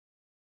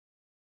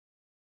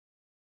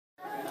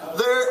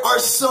There are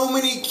so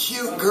many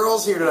cute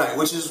girls here tonight,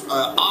 which is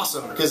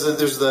awesome, because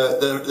there's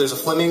a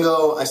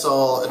flamingo, I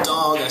saw a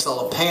dog, I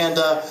saw a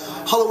panda.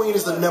 Halloween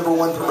is the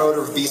 #1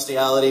 promoter of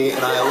bestiality, and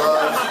I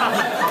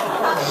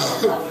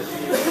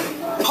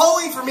love...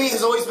 Halloween for me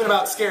has always been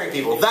about scaring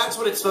people. That's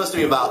what it's supposed to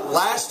be about.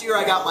 Last year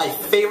I got my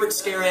favorite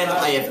scare in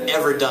I have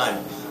ever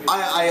done.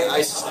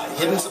 I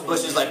hid in some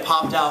bushes, I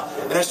popped out,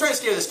 and I was trying to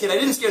scare this kid. I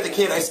didn't scare the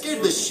kid, I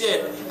scared the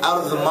shit out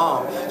of the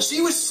mom.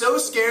 She was so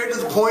scared to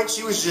the point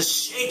she was just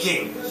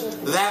shaking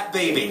that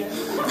baby.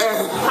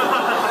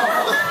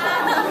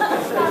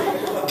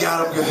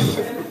 God, I'm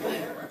good.